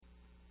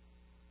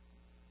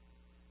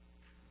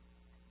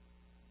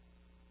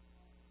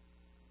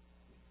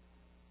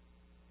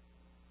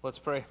Let's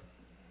pray.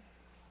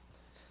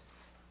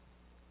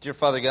 Dear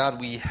Father God,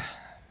 we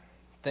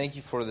thank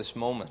you for this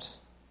moment,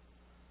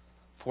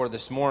 for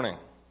this morning,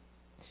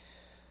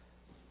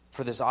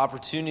 for this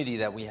opportunity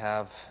that we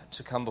have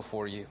to come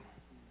before you.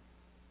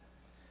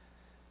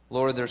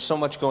 Lord, there's so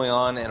much going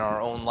on in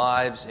our own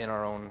lives, in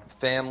our own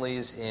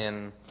families,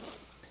 in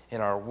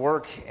our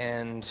work,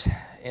 and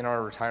in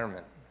our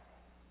retirement.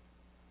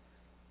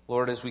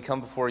 Lord, as we come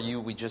before you,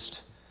 we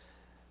just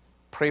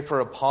pray for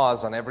a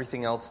pause on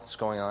everything else that's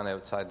going on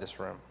outside this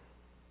room.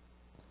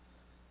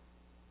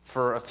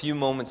 For a few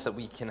moments that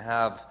we can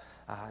have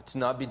to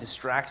not be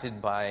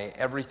distracted by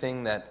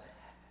everything that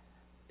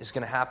is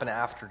going to happen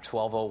after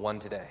 12:01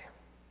 today.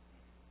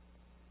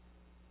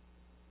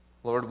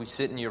 Lord, we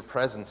sit in your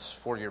presence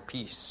for your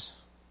peace,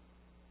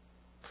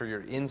 for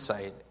your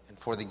insight, and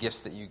for the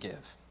gifts that you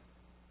give.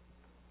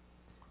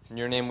 In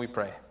your name we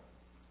pray.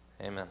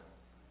 Amen.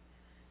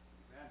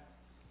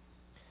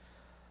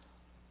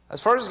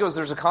 As far as it goes,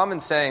 there's a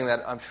common saying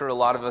that I'm sure a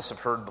lot of us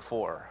have heard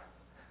before,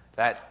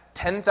 that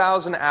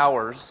 10,000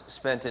 hours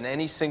spent in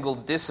any single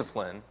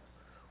discipline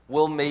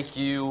will make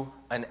you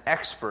an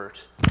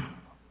expert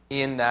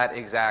in that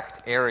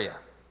exact area.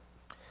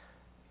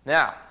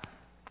 Now,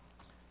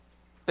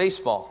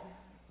 baseball,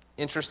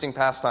 interesting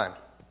pastime.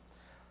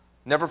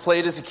 Never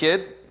played as a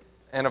kid,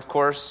 and of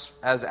course,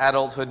 as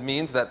adulthood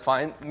means I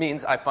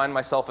find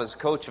myself as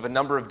coach of a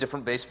number of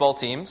different baseball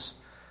teams.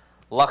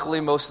 Luckily,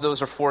 most of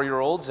those are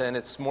 4-year-olds, and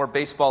it's more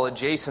baseball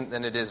adjacent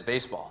than it is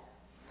baseball.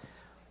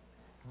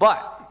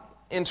 But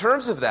in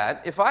terms of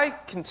that, if I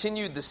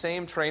continued the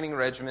same training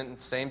regimen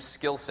and same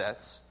skill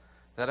sets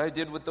that I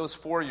did with those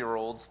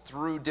 4-year-olds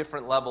through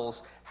different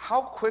levels, how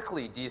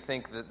quickly do you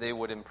think that they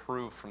would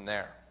improve from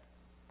there?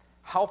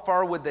 How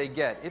far would they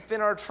get? If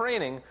in our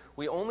training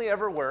we only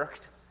ever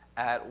worked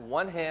at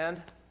one-hand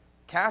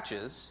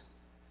catches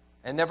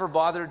and never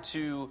bothered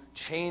to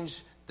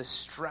change the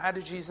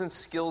strategies and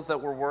skills that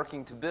we're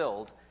working to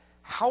build,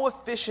 how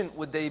efficient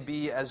would they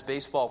be as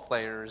baseball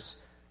players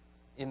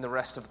in the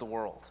rest of the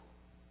world?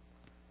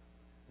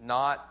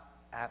 Not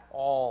at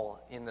all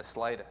in the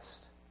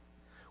slightest.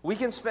 We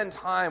can spend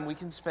time, we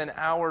can spend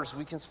hours,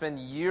 we can spend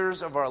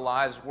years of our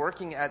lives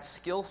working at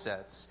skill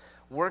sets,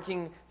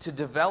 working to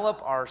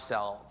develop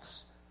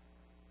ourselves.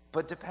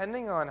 But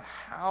depending on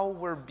how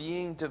we're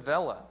being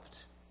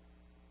developed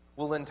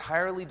will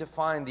entirely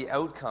define the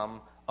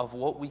outcome of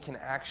what we can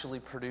actually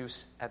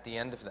produce at the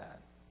end of that.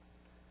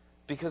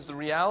 Because the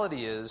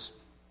reality is,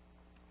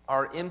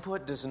 our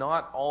input does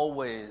not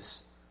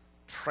always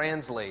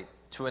translate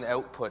to an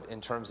output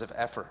in terms of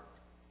effort.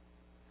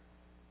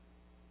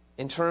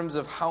 In terms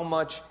of how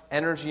much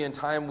energy and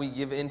time we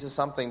give into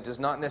something does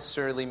not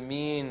necessarily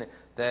mean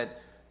that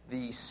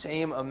the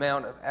same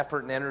amount of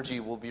effort and energy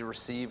will be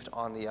received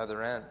on the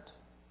other end.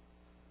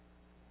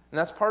 And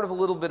that's part of a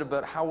little bit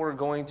about how we're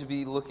going to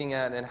be looking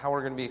at and how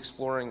we're going to be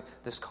exploring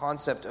this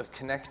concept of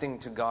connecting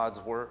to God's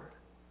Word.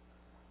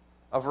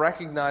 Of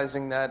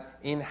recognizing that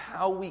in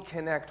how we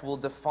connect will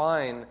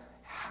define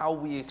how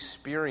we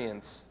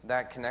experience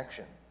that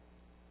connection.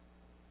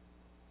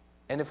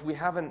 And if we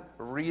haven't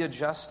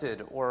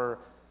readjusted or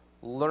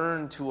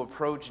learned to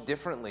approach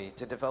differently,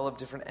 to develop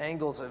different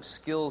angles of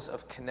skills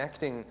of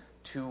connecting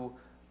to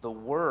the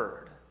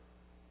Word,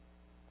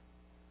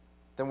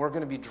 then we're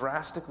going to be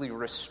drastically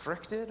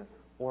restricted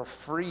or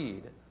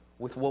freed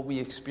with what we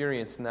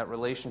experience in that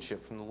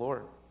relationship from the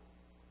Lord.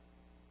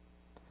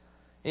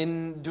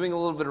 In doing a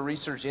little bit of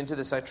research into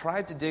this, I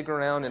tried to dig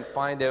around and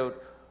find out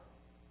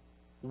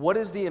what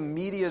is the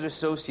immediate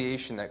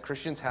association that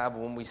Christians have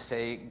when we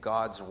say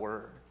God's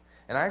Word.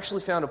 And I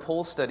actually found a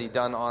poll study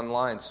done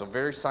online, so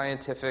very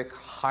scientific,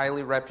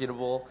 highly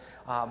reputable,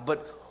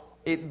 but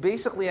it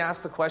basically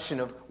asked the question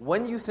of,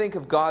 when you think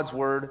of God's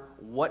Word,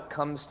 what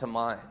comes to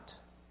mind?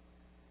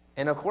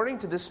 And according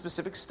to this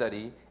specific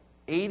study,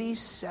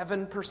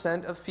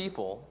 87% of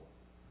people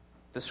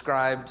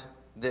described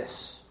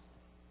this: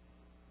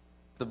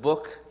 the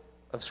book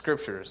of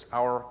Scriptures,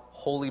 our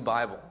Holy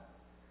Bible.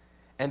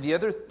 And the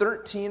other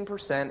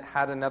 13%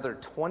 had another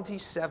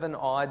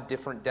 27-odd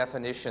different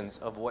definitions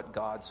of what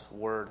God's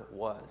Word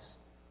was.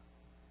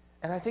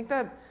 And I think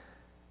that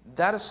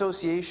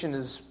association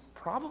is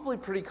probably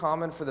pretty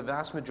common for the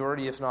vast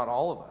majority, if not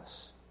all of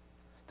us.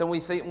 Then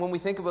when we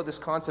think about this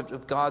concept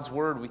of God's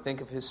Word, we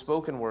think of His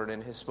spoken Word,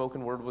 and His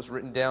spoken Word was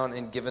written down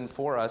and given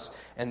for us,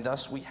 and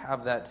thus we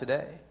have that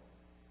today.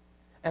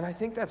 And I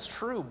think that's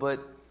true, but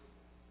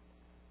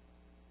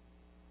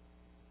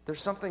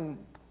there's something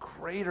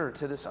greater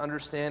to this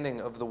understanding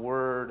of the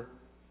Word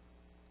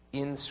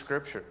in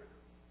Scripture.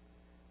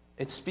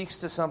 It speaks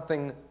to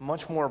something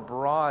much more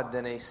broad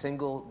than a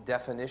single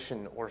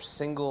definition or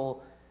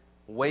single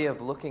way of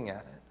looking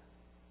at it.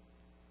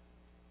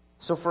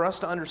 So for us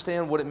to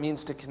understand what it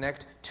means to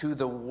connect to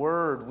the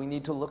Word, we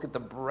need to look at the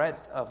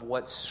breadth of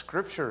what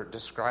Scripture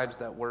describes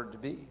that Word to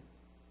be.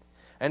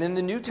 And in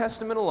the New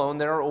Testament alone,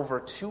 there are over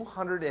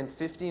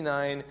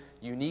 259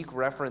 unique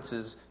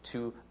references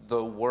to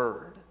the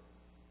Word.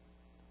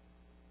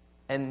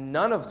 And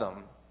none of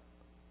them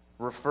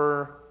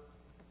refer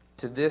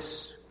to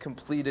this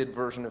completed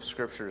version of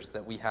Scriptures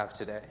that we have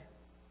today.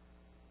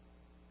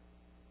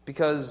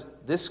 Because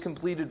this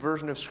completed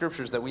version of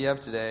Scriptures that we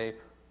have today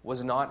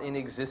was not in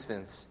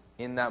existence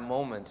in that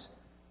moment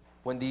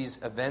when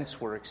these events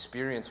were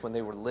experienced, when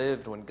they were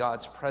lived, when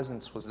God's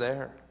presence was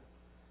there.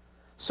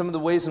 Some of the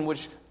ways in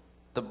which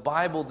the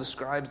Bible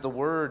describes the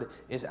Word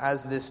is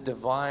as this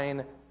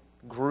divine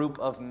group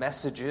of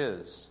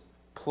messages,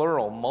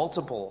 plural,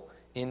 multiple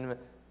in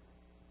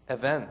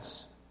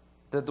events.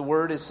 That the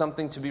Word is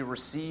something to be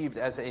received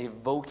as a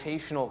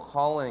vocational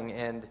calling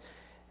and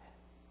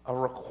a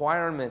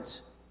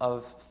requirement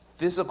of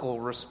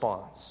physical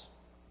response.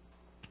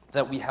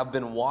 That we have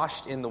been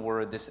washed in the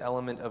Word, this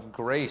element of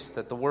grace.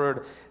 That the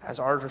Word, as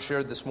Arthur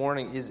shared this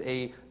morning, is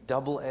a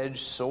double-edged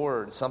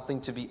sword, something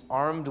to be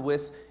armed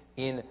with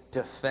in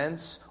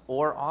defense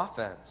or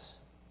offense.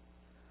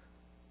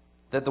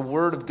 That the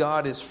Word of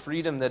God is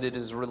freedom, that it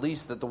is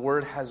released, that the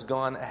Word has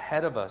gone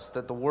ahead of us,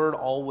 that the Word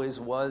always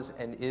was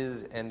and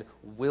is and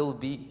will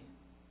be.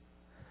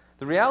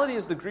 The reality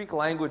is the Greek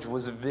language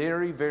was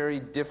very, very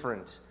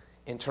different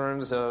in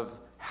terms of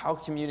how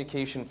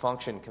communication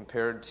functioned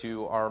compared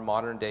to our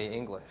modern-day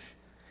English.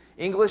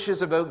 English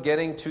is about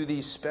getting to the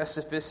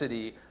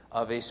specificity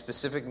of a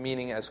specific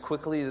meaning as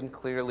quickly and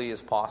clearly as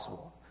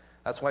possible.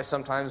 That's why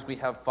sometimes we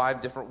have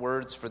 5 different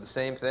words for the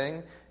same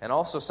thing, and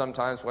also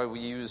sometimes why we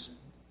use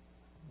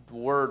the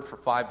word for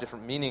 5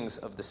 different meanings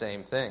of the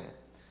same thing.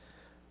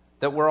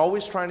 That we're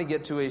always trying to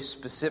get to a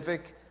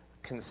specific,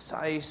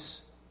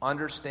 concise,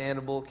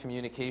 understandable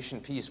communication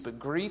piece. But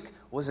Greek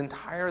was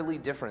entirely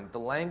different. The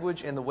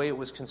language and the way it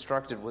was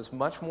constructed was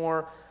much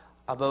more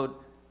about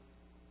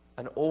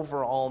an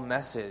overall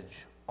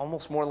message,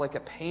 almost more like a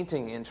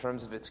painting in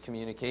terms of its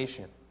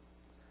communication.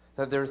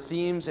 That there are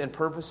themes and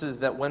purposes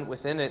that went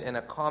within it and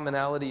a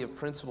commonality of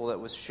principle that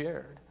was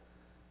shared.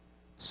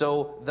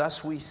 So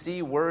thus we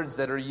see words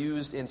that are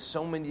used in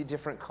so many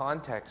different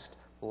contexts,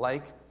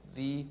 like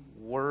the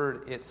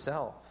word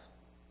itself.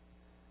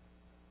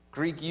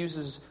 Greek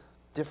uses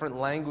different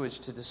language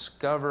to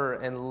discover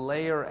and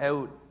layer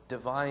out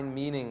divine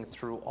meaning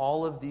through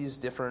all of these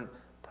different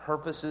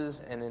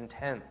purposes and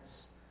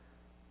intents,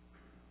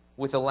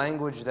 with a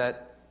language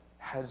that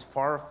has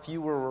far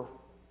fewer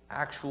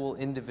actual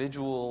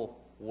individual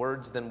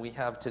words than we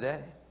have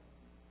today.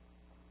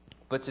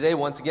 But today,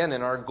 once again,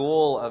 in our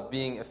goal of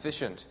being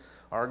efficient,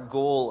 our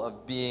goal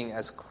of being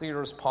as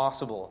clear as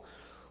possible,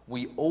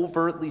 we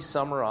overtly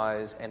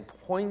summarize and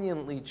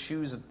poignantly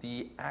choose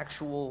the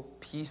actual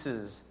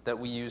pieces that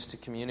we use to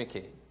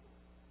communicate,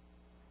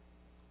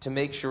 to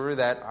make sure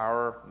that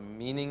our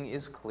meaning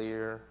is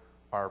clear,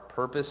 our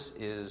purpose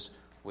is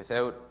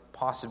without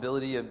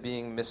possibility of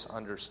being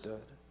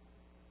misunderstood.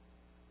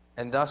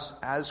 And thus,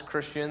 as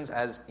Christians,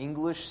 as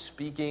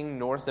English-speaking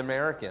North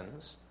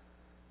Americans,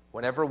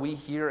 whenever we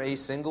hear a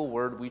single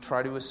word, we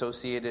try to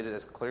associate it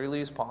as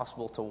clearly as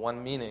possible to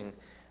one meaning.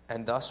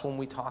 And thus, when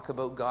we talk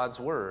about God's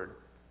Word,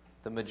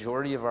 the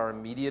majority of our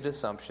immediate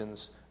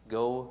assumptions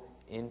go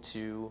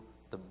into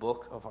the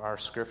book of our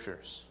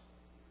Scriptures.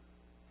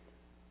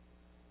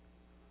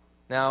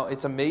 Now,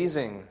 it's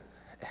amazing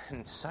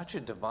and such a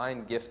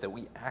divine gift that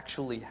we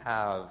actually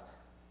have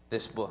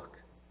this book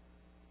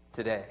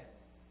today.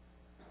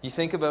 You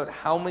think about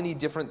how many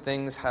different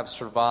things have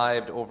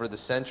survived over the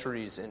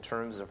centuries in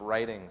terms of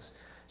writings.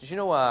 Did you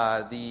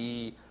know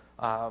the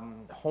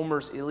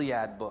Homer's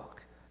Iliad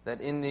book? That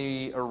in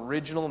the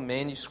original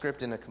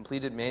manuscript, in a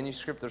completed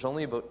manuscript, there's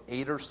only about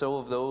 8 or so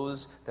of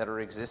those that are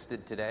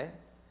existed today.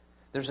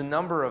 There's a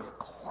number of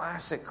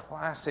classic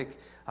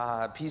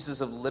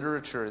pieces of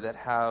literature that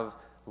have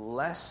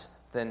less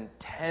than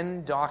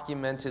 10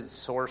 documented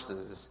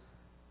sources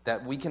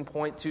that we can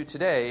point to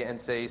today and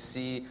say,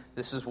 see,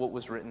 this is what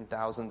was written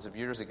thousands of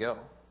years ago.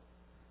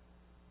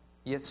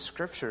 Yet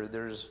Scripture,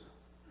 there's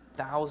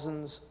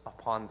thousands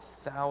upon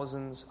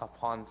thousands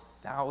upon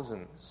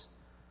thousands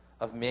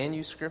of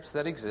manuscripts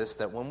that exist,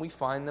 that when we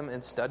find them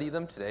and study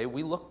them today,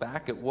 we look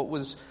back at what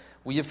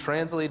we have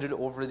translated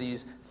over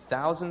these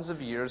thousands of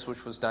years,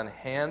 which was done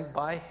hand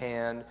by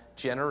hand,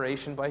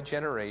 generation by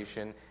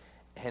generation,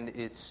 and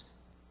it's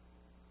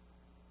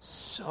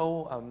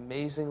so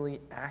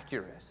amazingly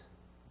accurate.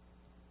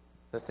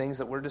 The things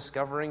that we're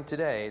discovering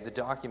today, the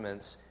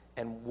documents,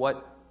 and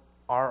what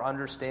our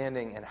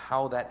understanding and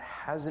how that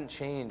hasn't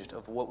changed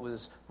of what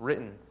was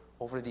written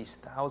over these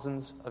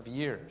thousands of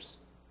years.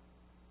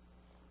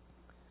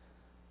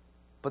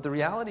 But the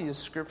reality is,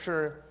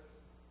 Scripture,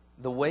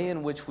 the way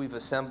in which we've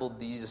assembled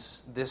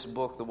this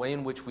book, the way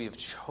in which we have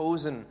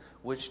chosen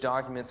which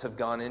documents have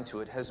gone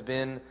into it, has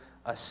been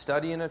a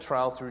study and a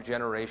trial through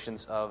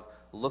generations of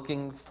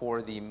looking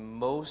for the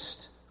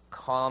most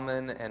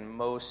common and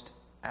most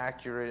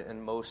accurate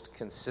and most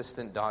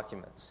consistent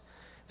documents.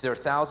 If there are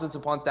thousands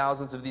upon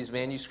thousands of these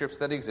manuscripts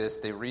that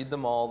exist, they read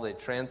them all, they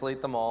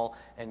translate them all,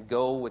 and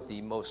go with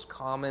the most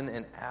common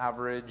and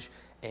average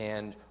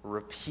and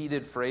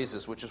repeated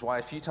phrases, which is why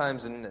a few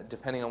times,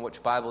 depending on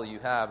which Bible you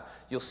have,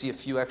 you'll see a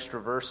few extra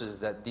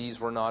verses that these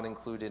were not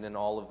included in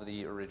all of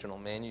the original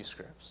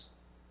manuscripts.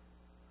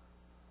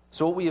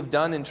 So what we have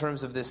done in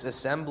terms of this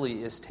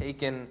assembly is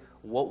taken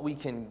what we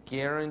can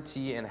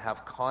guarantee and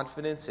have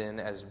confidence in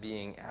as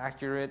being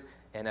accurate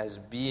and as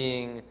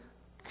being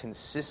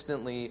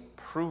consistently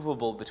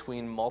provable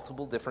between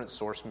multiple different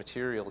source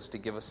materials to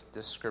give us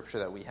this scripture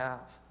that we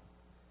have.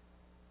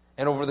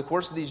 And over the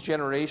course of these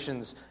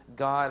generations,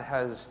 God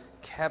has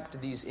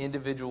kept these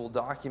individual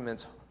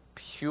documents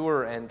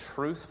pure and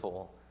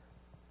truthful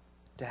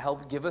to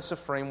help give us a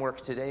framework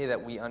today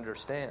that we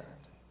understand.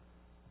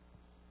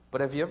 But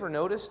have you ever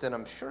noticed, and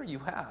I'm sure you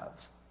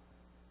have,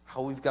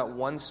 how we've got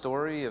one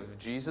story of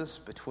Jesus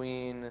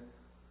between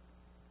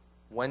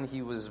when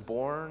he was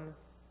born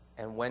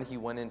and when he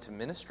went into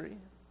ministry?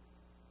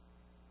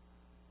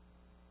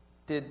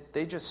 Did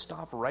they just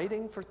stop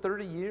writing for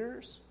 30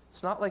 years?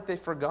 It's not like they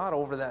forgot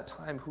over that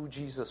time who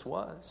Jesus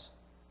was.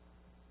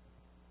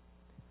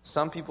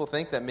 Some people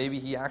think that maybe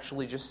he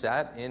actually just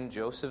sat in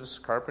Joseph's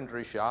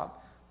carpentry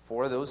shop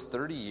for those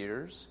 30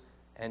 years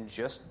and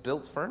just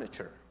built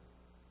furniture.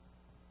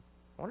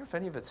 I wonder if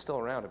any of it's still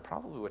around. It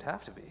probably would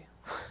have to be.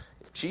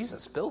 If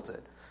Jesus built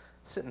it,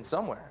 sitting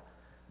somewhere.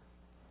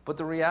 But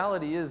the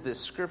reality is this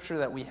scripture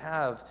that we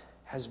have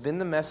has been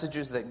the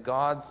messages that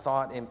God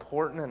thought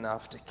important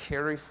enough to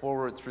carry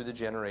forward through the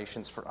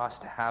generations for us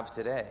to have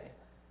today.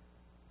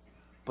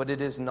 But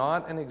it is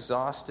not an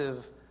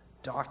exhaustive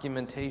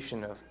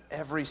documentation of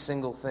every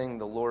single thing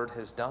the Lord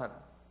has done.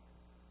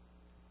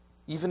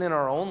 Even in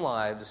our own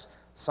lives,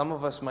 some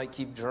of us might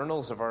keep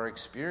journals of our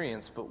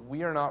experience, but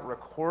we are not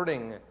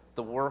recording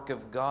the work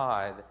of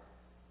God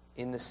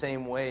in the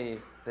same way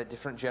that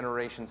different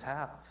generations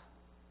have.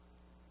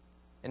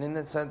 And in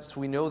that sense,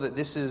 we know that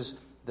this is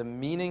the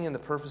meaning and the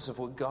purpose of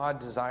what God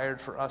desired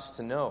for us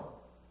to know.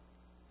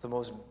 The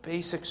most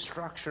basic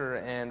structure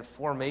and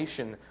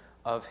formation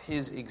of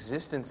his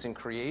existence in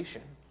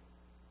creation.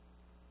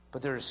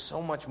 But there is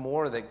so much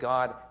more that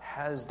God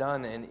has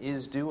done and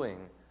is doing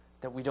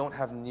that we don't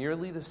have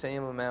nearly the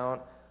same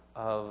amount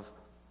of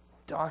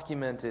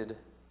documented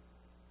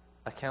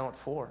account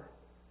for.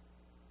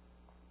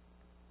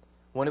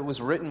 When it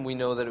was written, we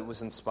know that it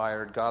was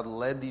inspired. God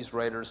led these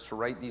writers to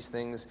write these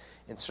things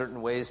in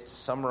certain ways, to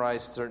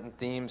summarize certain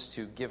themes,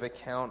 to give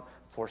account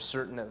for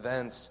certain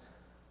events,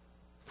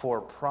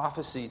 for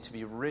prophecy to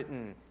be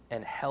written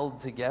and held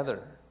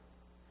together,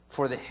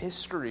 for the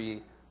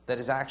history that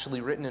is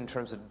actually written in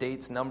terms of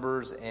dates,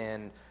 numbers,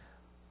 and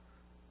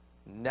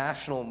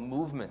national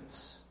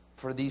movements,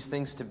 for these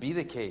things to be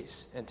the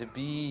case and to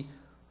be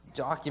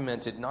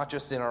documented, not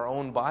just in our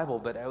own Bible,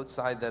 but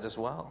outside that as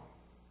well.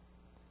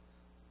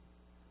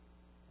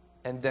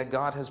 And that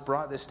God has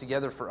brought this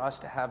together for us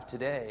to have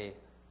today,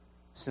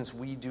 since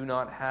we do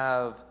not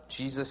have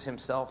Jesus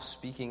himself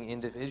speaking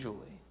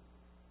individually.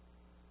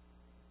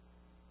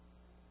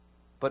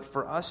 But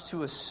for us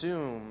to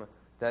assume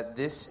that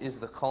this is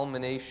the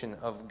culmination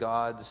of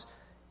God's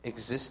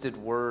existed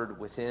word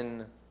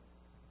within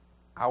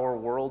our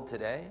world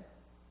today,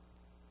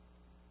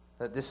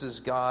 that this is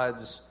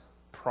God's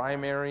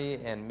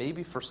primary and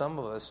maybe for some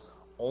of us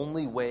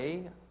only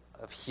way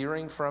of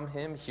hearing from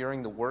him,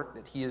 hearing the work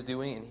that he is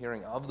doing and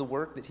hearing of the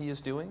work that he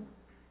is doing,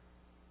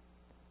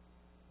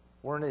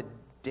 we're in a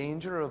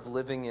danger of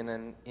living in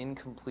an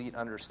incomplete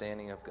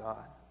understanding of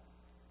God.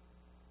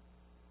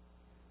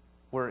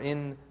 We're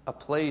in a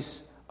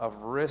place of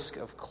risk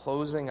of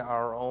closing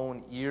our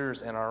own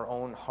ears and our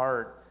own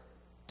heart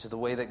to the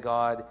way that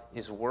God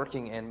is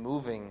working and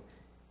moving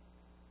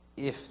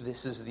if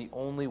this is the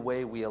only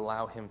way we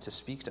allow him to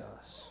speak to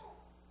us.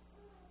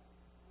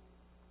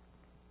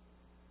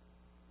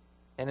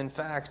 And in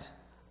fact,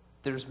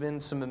 there's been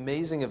some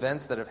amazing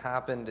events that have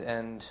happened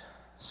and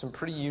some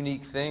pretty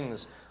unique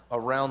things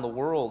around the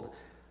world,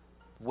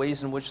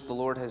 ways in which the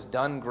Lord has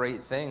done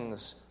great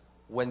things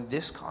when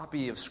this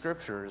copy of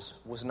Scriptures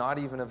was not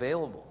even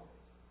available.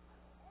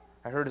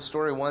 I heard a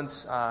story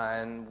once,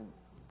 and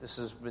this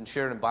has been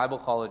shared in Bible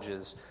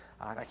colleges,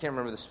 and I can't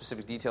remember the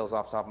specific details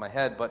off the top of my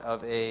head, but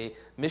of a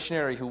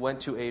missionary who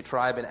went to a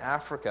tribe in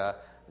Africa,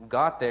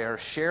 got there,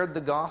 shared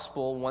the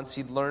gospel once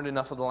he'd learned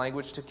enough of the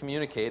language to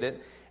communicate it,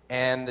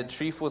 and the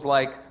chief was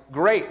like,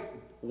 "Great,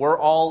 we're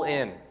all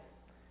in."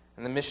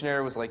 And the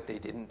missionary was like, "They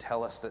didn't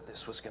tell us that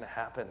this was going to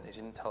happen. They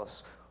didn't tell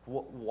us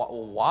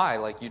why.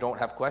 Like, you don't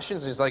have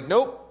questions?" And he's like,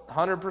 "Nope,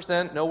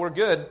 100%, no, we're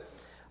good."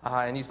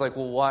 And he's like,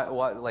 "Well, why,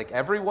 like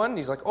everyone?" And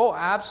he's like, "Oh,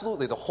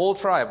 absolutely, the whole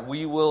tribe.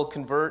 We will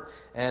convert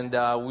and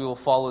we will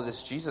follow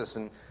this Jesus."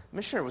 And the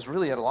missionary was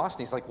really at a loss,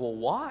 and he's like, "Well,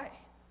 why?"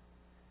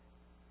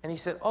 And he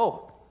said,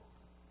 "Oh,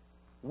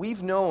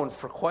 we've known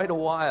for quite a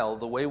while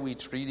the way we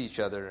treat each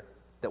other,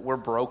 that we're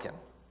broken.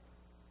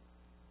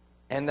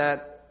 And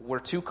that we're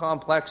too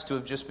complex to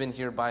have just been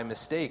here by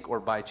mistake or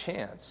by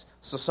chance.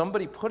 So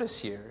somebody put us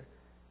here.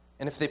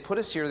 And if they put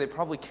us here, they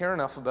probably care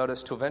enough about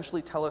us to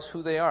eventually tell us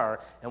who they are.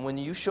 And when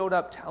you showed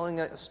up telling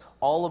us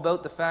all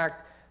about the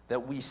fact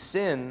that we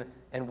sin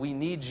and we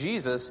need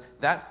Jesus,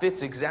 that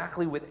fits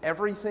exactly with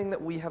everything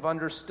that we have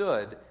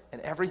understood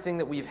and everything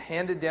that we've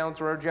handed down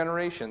through our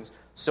generations.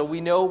 So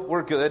we know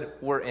we're good,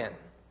 we're in."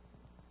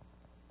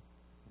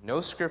 No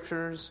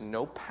scriptures,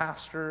 no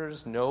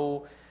pastors,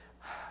 no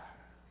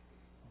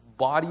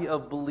body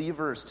of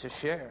believers to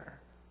share.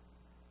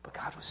 But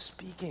God was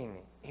speaking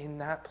in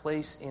that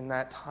place, in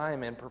that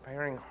time, and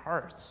preparing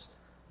hearts.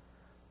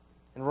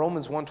 In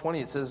Romans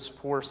 1:20 it says,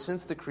 "For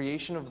since the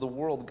creation of the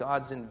world,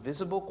 God's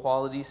invisible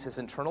qualities, his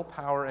eternal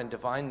power and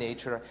divine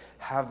nature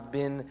have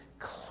been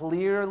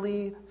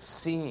clearly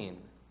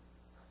seen,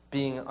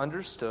 being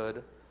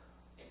understood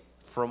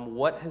from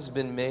what has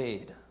been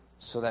made,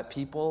 so that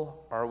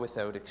people are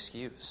without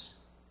excuse."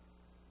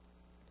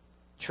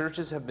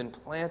 Churches have been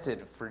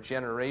planted for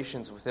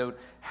generations without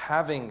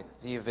having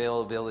the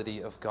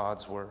availability of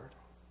God's word.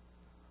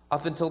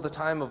 Up until the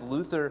time of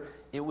Luther,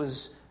 it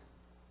was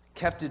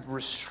kept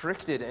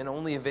restricted and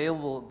only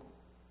available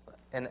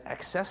and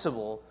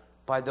accessible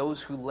by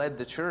those who led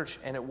the church,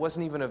 and it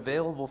wasn't even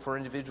available for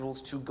individuals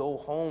to go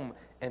home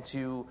and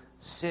to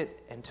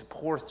sit and to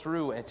pour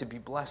through and to be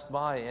blessed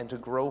by and to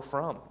grow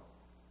from.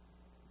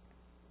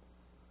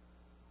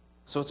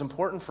 So it's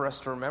important for us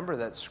to remember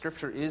that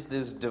Scripture is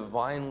this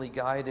divinely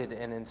guided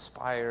and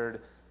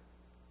inspired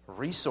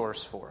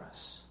resource for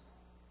us,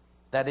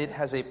 that it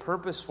has a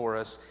purpose for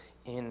us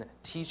in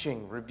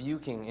teaching,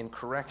 rebuking, in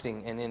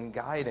correcting, and in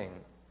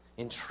guiding,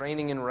 in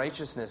training in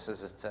righteousness,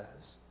 as it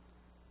says.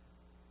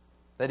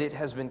 That it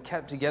has been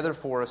kept together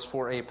for us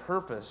for a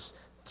purpose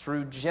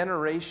through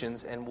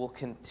generations and will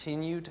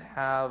continue to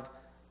have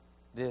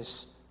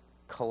this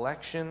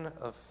collection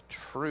of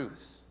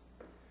truth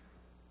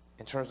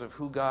in terms of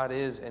who God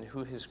is and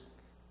who his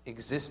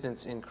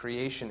existence in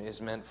creation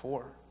is meant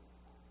for.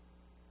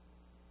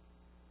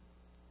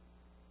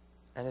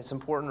 And it's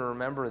important to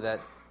remember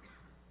that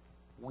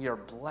we are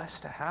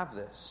blessed to have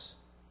this,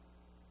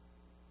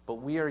 but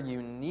we are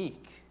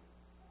unique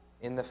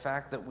in the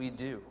fact that we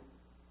do.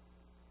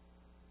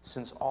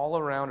 Since all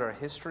around our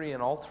history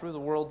and all through the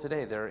world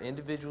today, there are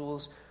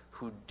individuals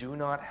who do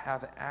not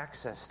have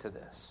access to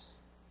this,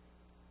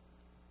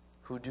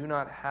 who do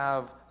not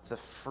have the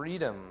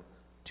freedom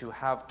to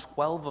have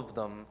 12 of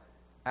them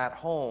at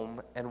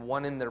home and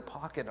one in their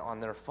pocket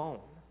on their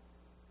phone.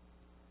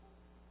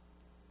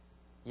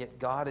 Yet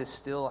God is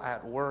still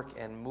at work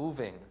and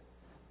moving.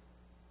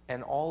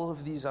 And all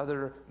of these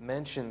other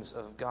mentions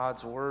of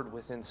God's word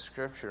within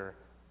Scripture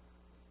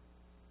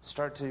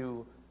start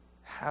to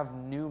have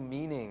new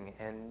meaning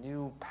and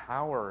new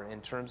power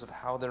in terms of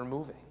how they're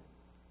moving.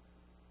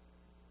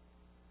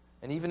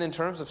 And even in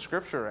terms of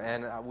Scripture,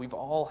 and we've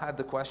all had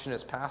the question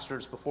as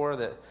pastors before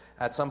that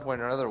at some point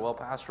or another, well,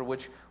 Pastor,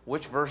 which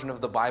version of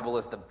the Bible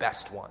is the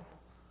best one?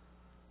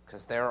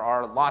 Because there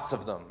are lots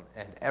of them,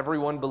 and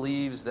everyone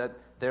believes that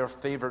their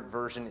favorite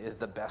version is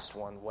the best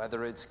one,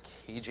 whether it's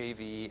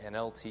KJV,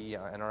 NLT,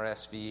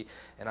 NRSV,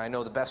 and I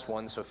know the best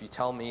one, so if you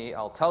tell me,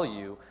 I'll tell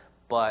you,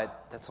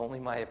 but that's only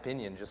my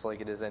opinion, just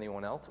like it is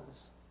anyone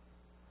else's.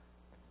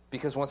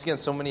 Because once again,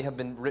 so many have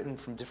been written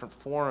from different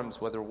forms,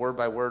 whether word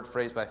by word,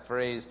 phrase by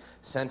phrase,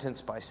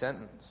 sentence by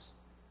sentence.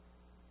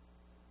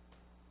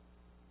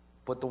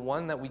 But the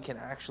one that we can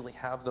actually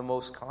have the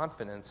most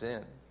confidence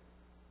in,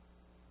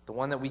 the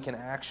one that we can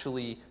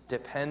actually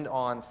depend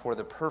on for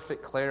the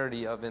perfect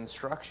clarity of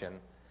instruction,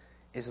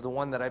 is the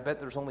one that I bet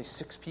there's only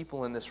 6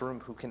 people in this room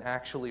who can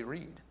actually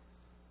read.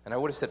 And I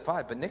would have said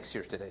 5, but Nick's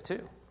here today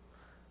too.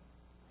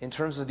 In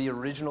terms of the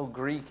original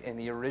Greek and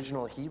the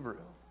original Hebrew.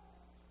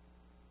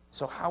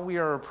 So how we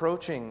are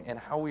approaching and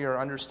how we are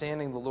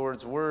understanding the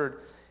Lord's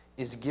word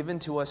is given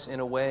to us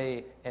in a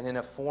way and in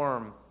a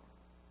form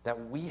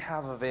that we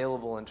have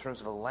available in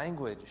terms of a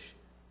language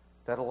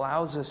that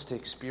allows us to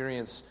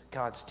experience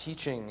God's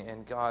teaching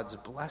and God's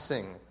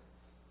blessing.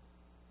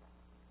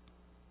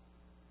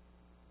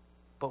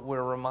 But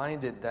we're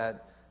reminded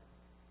that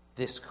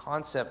this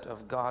concept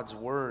of God's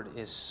word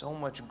is so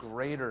much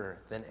greater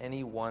than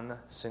any one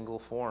single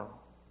form.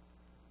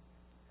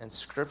 And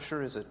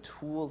Scripture is a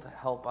tool to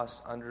help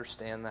us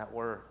understand that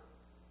word.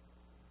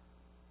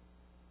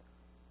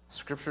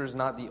 Scripture is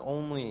not the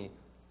only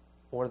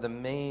or the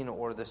main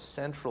or the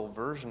central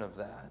version of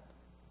that.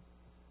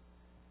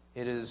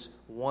 It is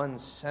one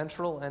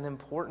central and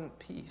important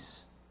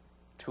piece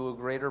to a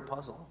greater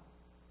puzzle.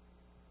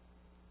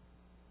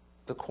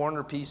 The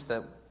corner piece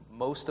that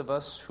most of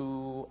us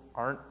who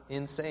aren't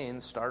insane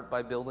start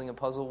by building a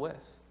puzzle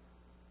with.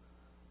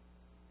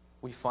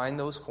 We find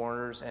those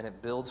corners and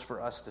it builds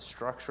for us the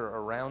structure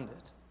around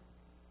it.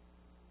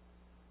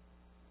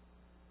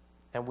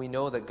 And we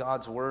know that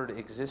God's word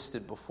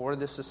existed before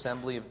this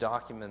assembly of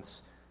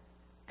documents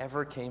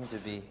ever came to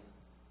be.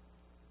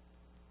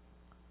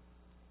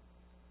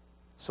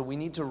 So we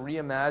need to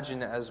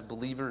reimagine as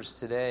believers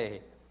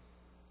today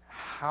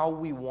how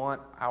we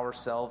want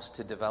ourselves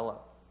to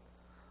develop.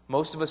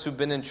 Most of us who've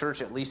been in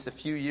church at least a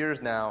few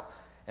years now,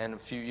 and a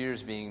few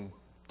years being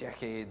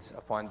decades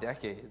upon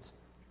decades,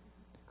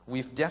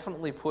 we've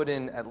definitely put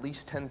in at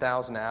least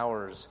 10,000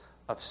 hours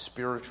of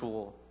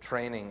spiritual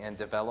training and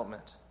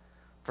development.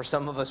 For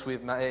some of us, we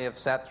may have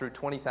sat through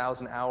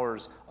 20,000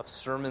 hours of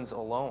sermons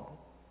alone.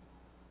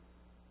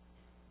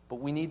 But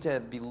we need to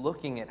be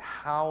looking at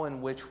how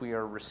in which we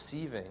are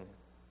receiving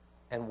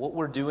and what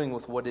we're doing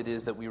with what it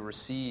is that we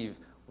receive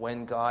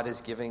when God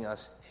is giving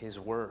us His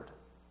word.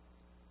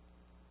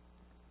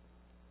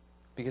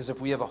 Because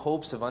if we have a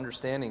hopes of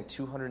understanding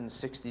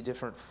 260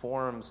 different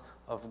forms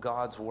of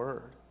God's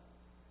Word,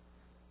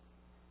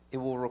 it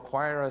will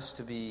require us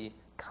to be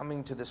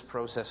coming to this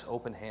process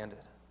open-handed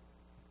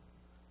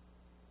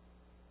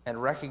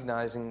and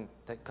recognizing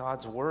that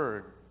God's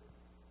Word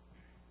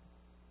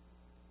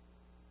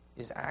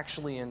is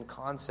actually in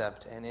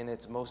concept and in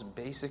its most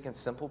basic and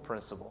simple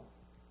principle,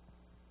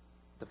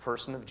 the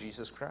person of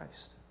Jesus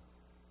Christ.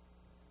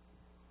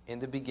 In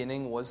the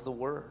beginning was the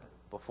Word,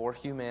 before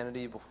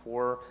humanity,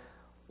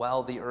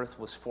 while the earth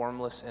was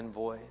formless and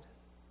void.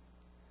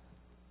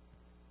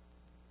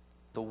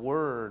 The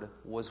Word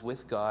was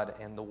with God,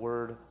 and the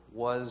Word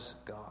was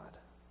God.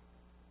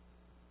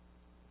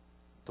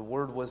 The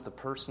Word was the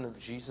person of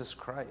Jesus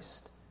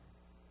Christ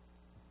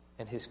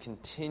and his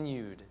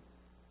continued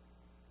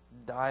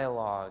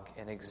dialogue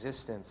and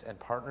existence and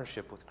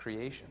partnership with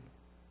creation.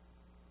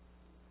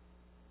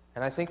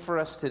 And I think for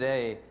us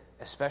today,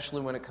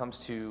 especially when it comes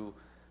to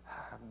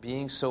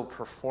being so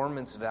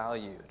performance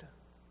valued,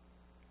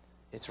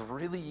 it's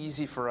really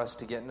easy for us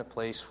to get in a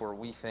place where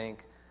we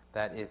think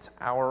that it's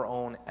our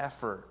own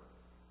effort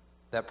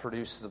that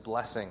produces the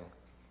blessing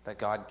that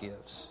God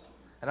gives.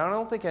 And I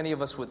don't think any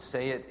of us would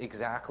say it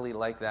exactly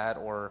like that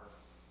or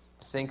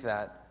think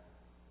that.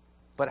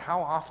 But how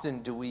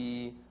often do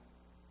we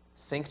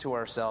think to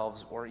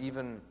ourselves or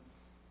even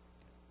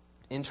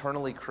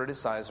internally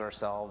criticize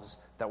ourselves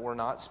that we're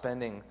not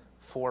spending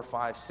 4,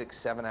 5, 6,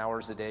 7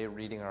 hours a day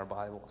reading our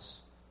Bibles?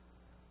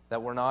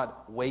 That we're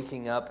not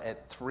waking up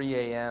at 3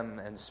 a.m.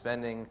 and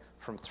spending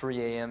from 3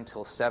 a.m.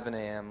 till 7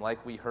 a.m.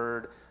 like we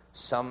heard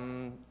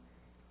some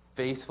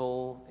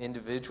faithful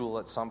individual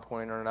at some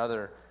point or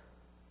another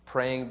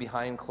praying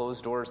behind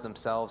closed doors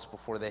themselves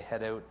before they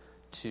head out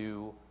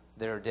to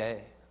their day.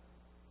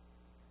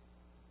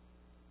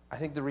 I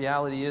think the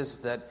reality is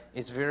that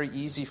it's very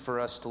easy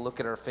for us to look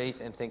at our faith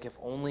and think, if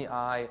only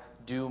I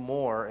do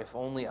more, if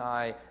only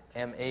I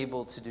am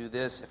able to do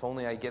this, if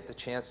only I get the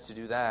chance to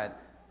do that,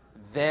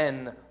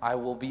 then I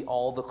will be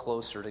all the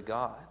closer to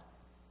God.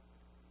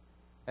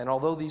 And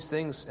although these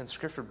things and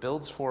Scripture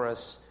builds for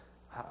us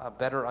a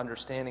better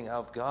understanding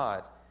of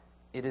God,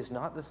 it is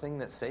not the thing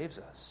that saves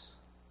us.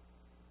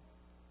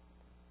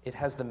 It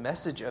has the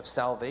message of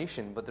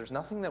salvation, but there's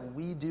nothing that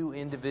we do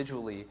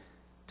individually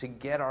to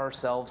get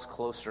ourselves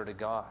closer to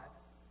God.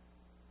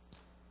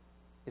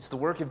 It's the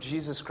work of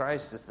Jesus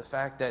Christ. It's the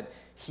fact that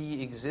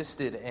he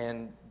existed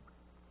and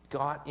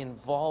got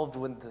involved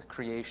with the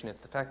creation. It's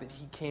the fact that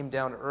he came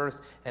down to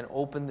earth and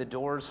opened the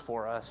doors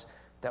for us,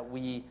 that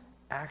we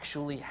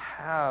actually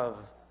have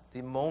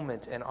the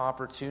moment and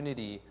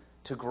opportunity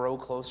to grow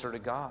closer to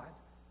God.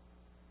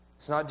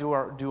 It's not do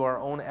our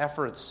own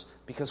efforts,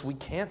 because we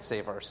can't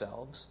save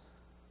ourselves.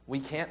 We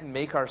can't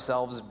make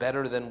ourselves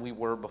better than we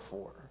were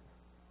before.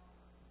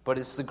 But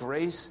it's the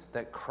grace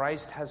that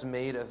Christ has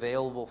made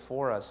available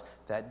for us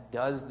that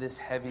does this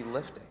heavy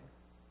lifting.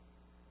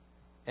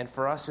 And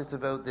for us, it's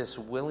about this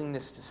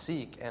willingness to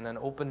seek and an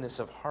openness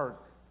of heart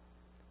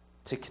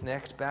to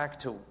connect back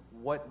to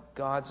what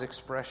God's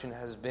expression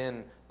has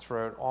been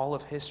throughout all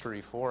of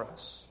history for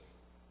us.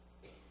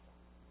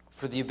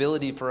 For the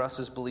ability for us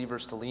as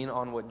believers to lean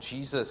on what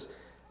Jesus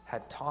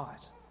had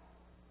taught.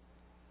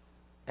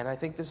 And I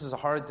think this is a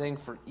hard thing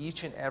for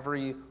each and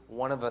every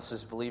one of us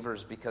as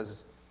believers,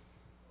 because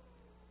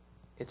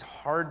it's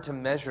hard to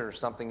measure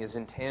something as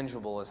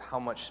intangible as how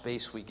much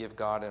space we give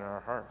God in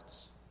our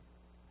hearts.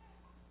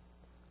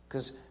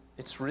 Because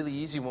it's really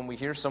easy when we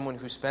hear someone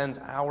who spends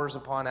hours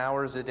upon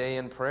hours a day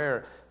in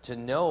prayer to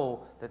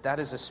know that that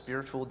is a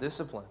spiritual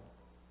discipline.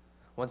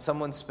 When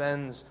someone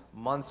spends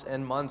months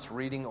and months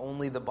reading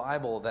only the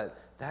Bible,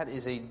 that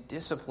is a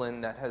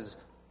discipline that has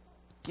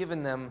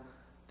given them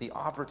the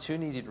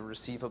opportunity to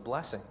receive a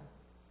blessing.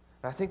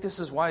 And I think this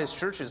is why as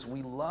churches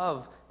we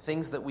love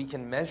things that we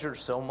can measure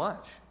so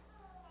much.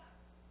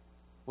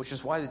 Which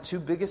is why the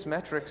two biggest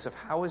metrics of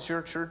how is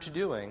your church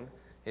doing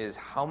is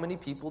how many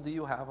people do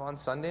you have on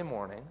Sunday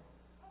morning?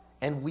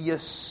 And we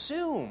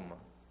assume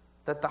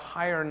that the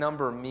higher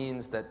number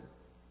means that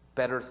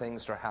better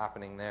things are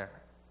happening there.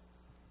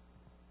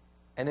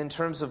 And in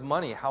terms of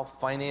money, how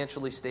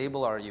financially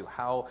stable are you?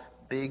 How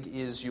big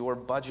is your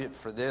budget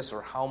for this?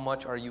 Or how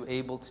much are you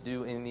able to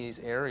do in these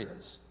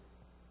areas?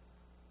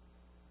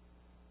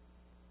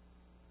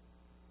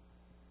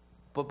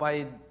 But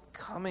by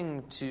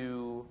coming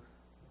to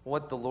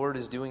what the Lord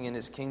is doing in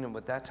his kingdom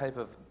with that type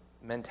of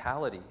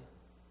mentality,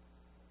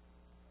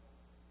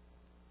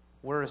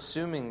 we're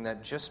assuming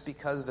that just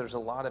because there's a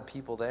lot of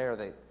people there,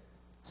 that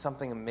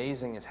something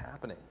amazing is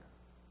happening.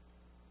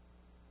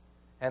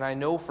 And I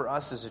know for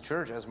us as a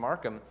church, as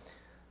Markham,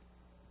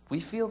 we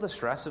feel the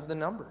stress of the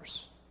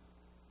numbers.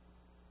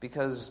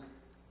 Because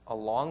a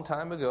long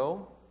time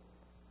ago,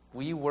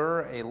 we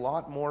were a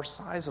lot more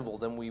sizable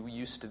than we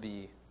used to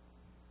be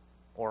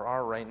or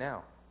are right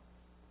now.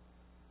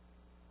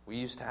 We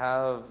used to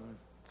have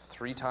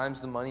 3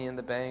 times the money in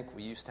the bank.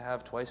 We used to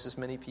have twice as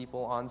many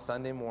people on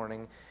Sunday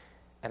morning.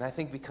 And I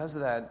think because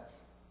of that,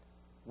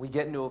 we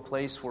get into a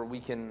place where we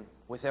can,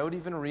 without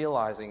even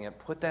realizing it,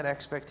 put that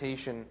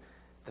expectation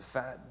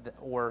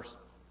or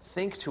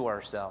think to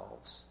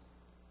ourselves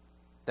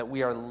that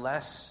we are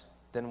less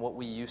than what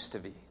we used to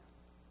be,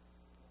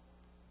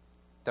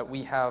 that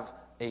we have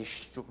a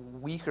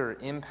weaker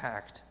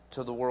impact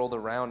to the world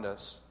around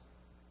us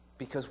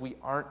because we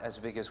aren't as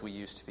big as we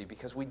used to be,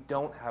 because we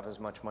don't have as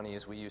much money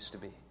as we used to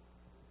be.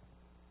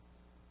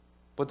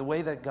 But the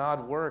way that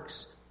God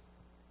works,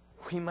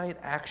 we might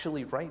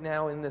actually, right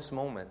now in this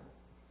moment,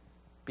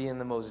 be in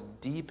the most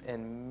deep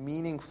and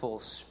meaningful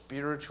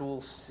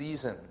spiritual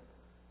season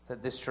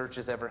that this church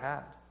has ever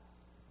had.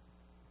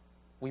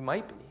 We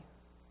might be.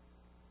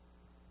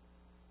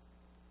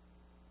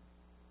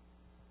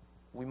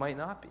 We might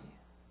not be.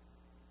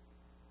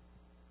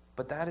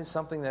 But that is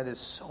something that is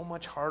so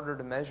much harder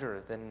to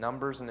measure than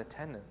numbers and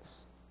attendance.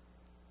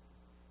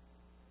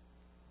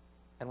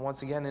 And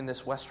once again, in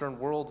this Western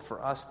world,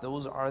 for us,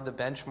 those are the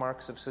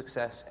benchmarks of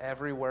success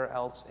everywhere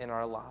else in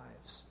our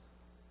lives.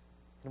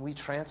 And we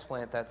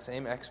transplant that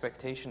same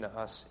expectation to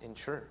us in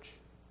church.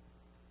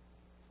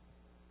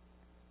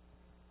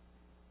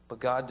 But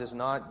God does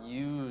not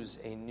use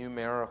a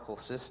numerical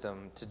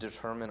system to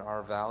determine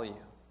our value.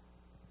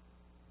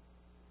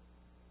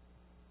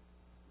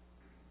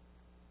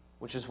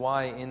 Which is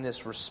why in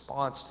this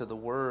response to the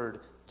word,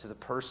 to the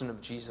person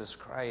of Jesus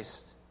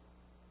Christ,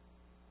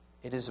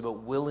 it is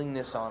about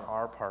willingness on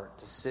our part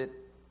to sit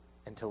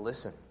and to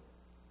listen,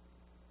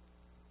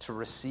 to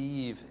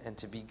receive and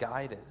to be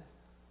guided,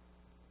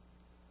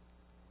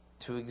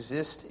 to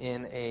exist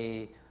in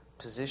a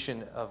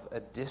position of a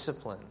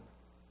discipline,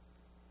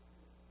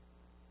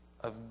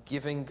 of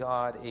giving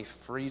God a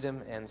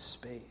freedom and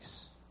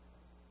space.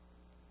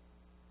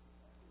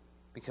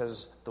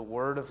 Because the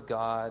Word of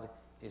God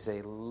is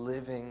a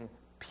living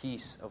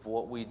piece of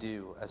what we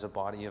do as a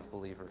body of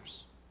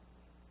believers.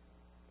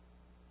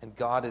 And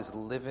God is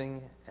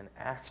living and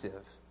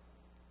active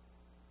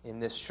in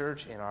this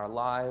church, in our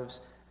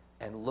lives,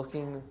 and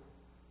looking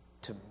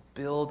to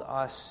build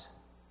us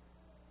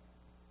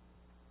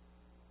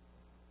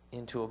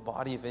into a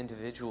body of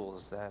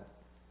individuals that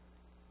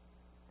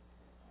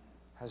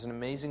has an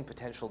amazing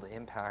potential to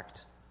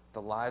impact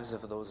the lives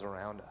of those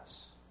around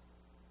us.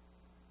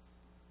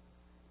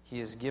 He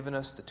has given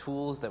us the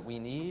tools that we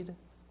need,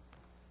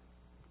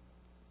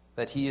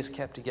 that He has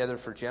kept together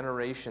for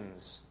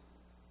generations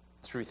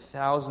through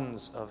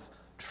thousands of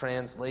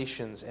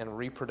translations and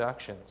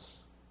reproductions.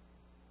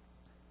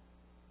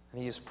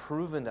 And He has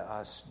proven to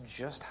us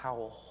just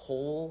how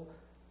whole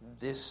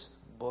this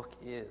book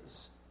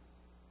is.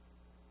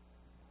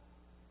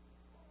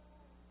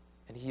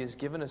 And He has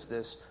given us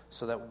this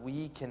so that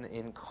we can,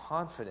 in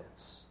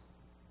confidence,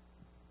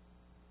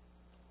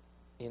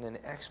 in an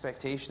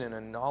expectation and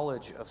a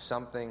knowledge of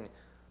something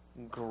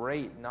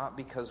great, not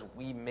because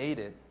we made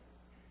it,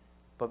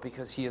 but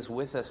because He is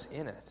with us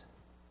in it,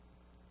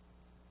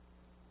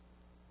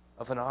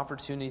 of an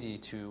opportunity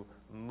to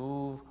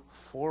move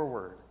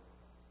forward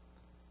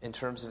in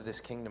terms of this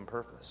kingdom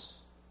purpose.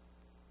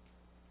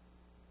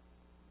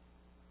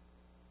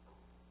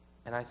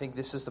 And I think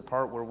this is the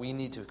part where we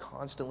need to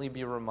constantly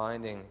be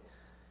reminding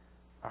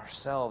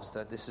ourselves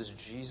that this is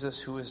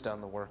Jesus who has done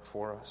the work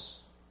for us.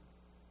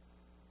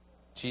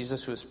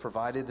 Jesus who has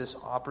provided this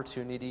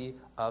opportunity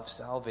of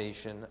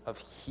salvation, of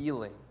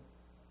healing.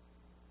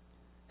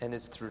 And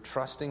it's through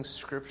trusting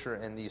Scripture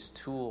and these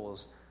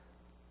tools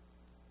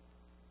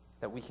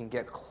that we can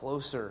get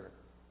closer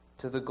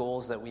to the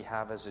goals that we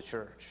have as a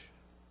church.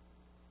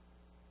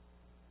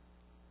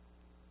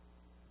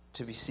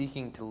 To be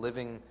seeking to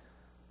living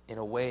in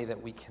a way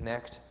that we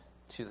connect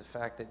to the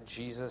fact that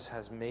Jesus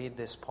has made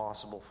this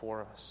possible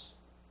for us.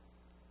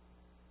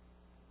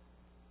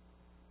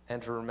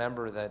 And to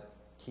remember that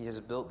He has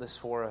built this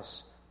for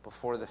us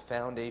before the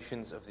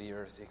foundations of the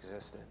earth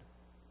existed.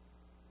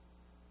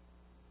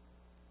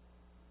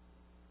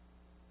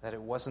 That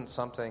it wasn't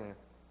something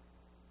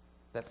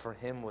that for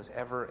Him was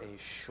ever a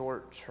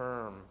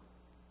short-term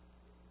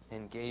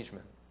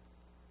engagement,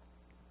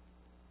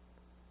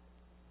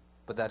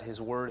 but that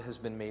His word has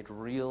been made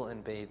real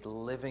and made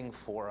living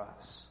for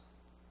us.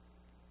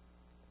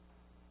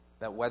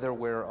 That whether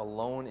we're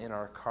alone in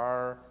our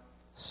car,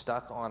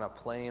 stuck on a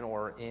plane,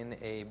 or in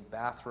a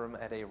bathroom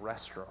at a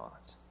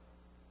restaurant,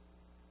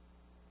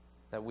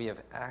 that we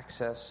have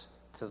access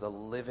to the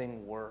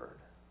living Word.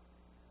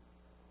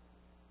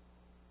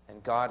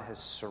 And God has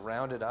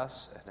surrounded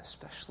us, and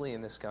especially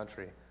in this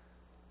country,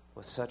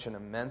 with such an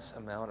immense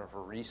amount of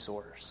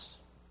resource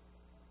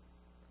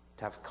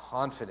to have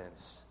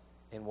confidence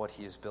in what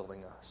He is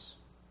building us,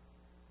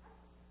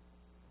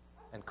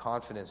 and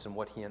confidence in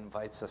what He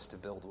invites us to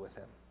build with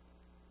Him.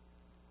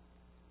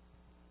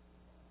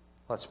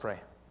 Let's pray.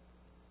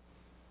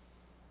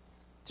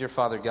 Dear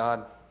Father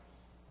God,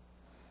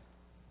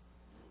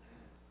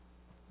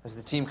 as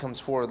the team comes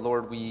forward,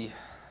 Lord, we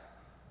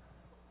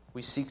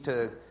seek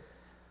to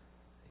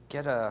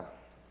get a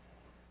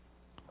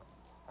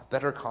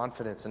better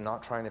confidence in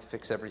not trying to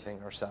fix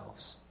everything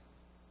ourselves.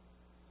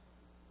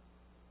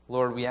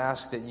 Lord, we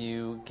ask that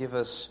You give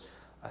us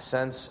a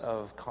sense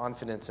of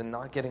confidence in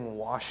not getting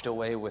washed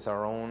away with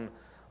our own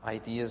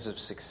ideas of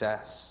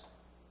success,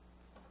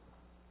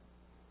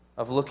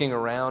 of looking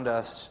around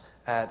us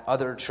at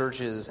other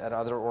churches, at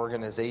other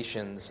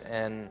organizations,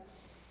 and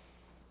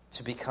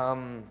to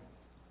become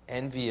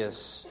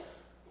envious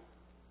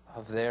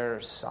of their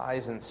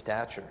size and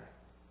stature.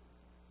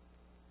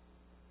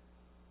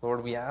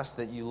 Lord, we ask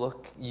that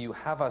you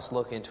have us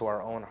look into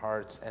our own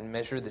hearts and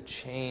measure the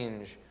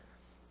change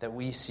that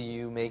we see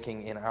you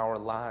making in our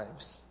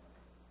lives.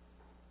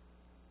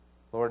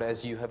 Lord,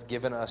 as you have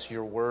given us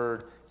your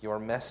word, your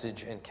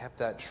message, and kept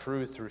that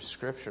true through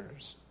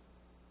scriptures,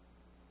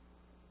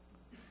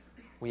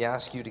 we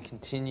ask you to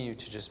continue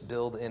to just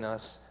build in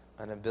us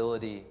an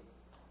ability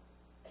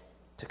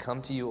to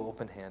come to you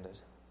open-handed,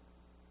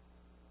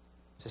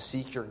 to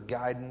seek your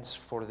guidance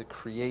for the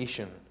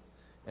creation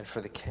and for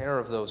the care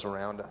of those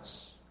around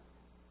us,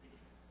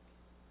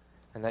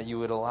 and that you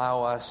would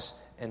allow us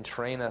and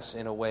train us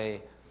in a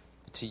way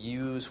to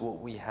use what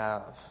we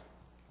have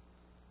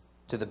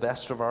to the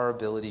best of our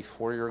ability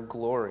for your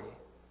glory,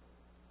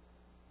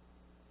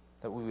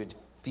 that we would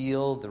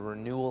feel the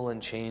renewal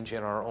and change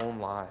in our own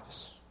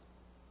lives,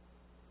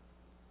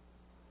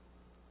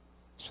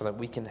 so that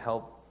we can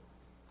help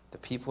the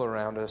people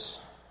around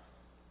us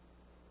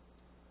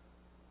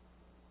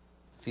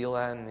feel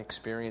that and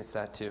experience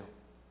that too.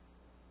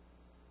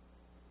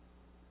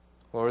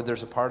 Lord,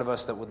 there's a part of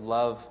us that would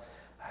love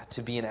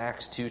to be an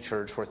Acts 2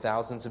 church where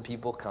thousands of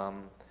people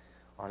come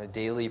on a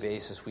daily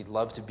basis. We'd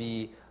love to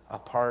be a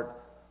part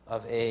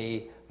of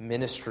a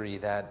ministry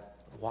that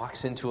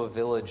walks into a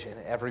village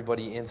and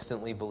everybody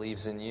instantly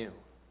believes in you.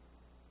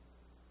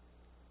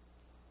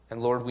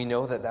 And Lord, we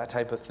know that that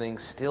type of thing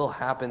still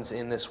happens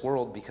in this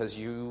world because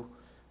you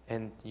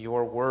and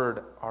your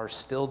word are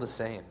still the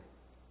same.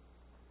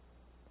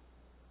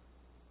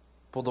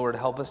 But Lord,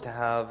 help us to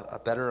have a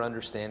better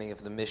understanding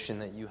of the mission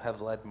that you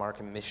have led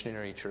Markham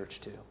Missionary Church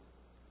to.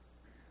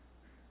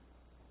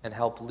 And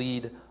help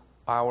lead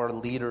our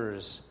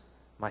leaders,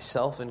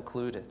 myself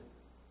included,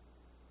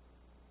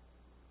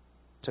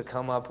 to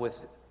come up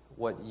with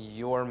what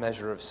your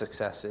measure of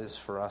success is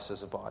for us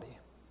as a body.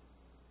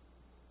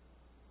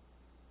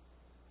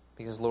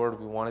 Because, Lord,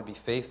 we want to be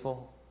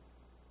faithful.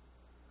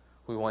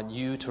 We want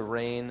you to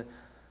reign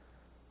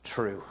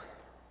true.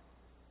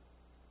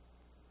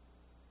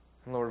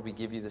 And Lord, we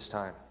give you this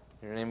time.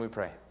 In your name we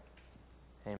pray.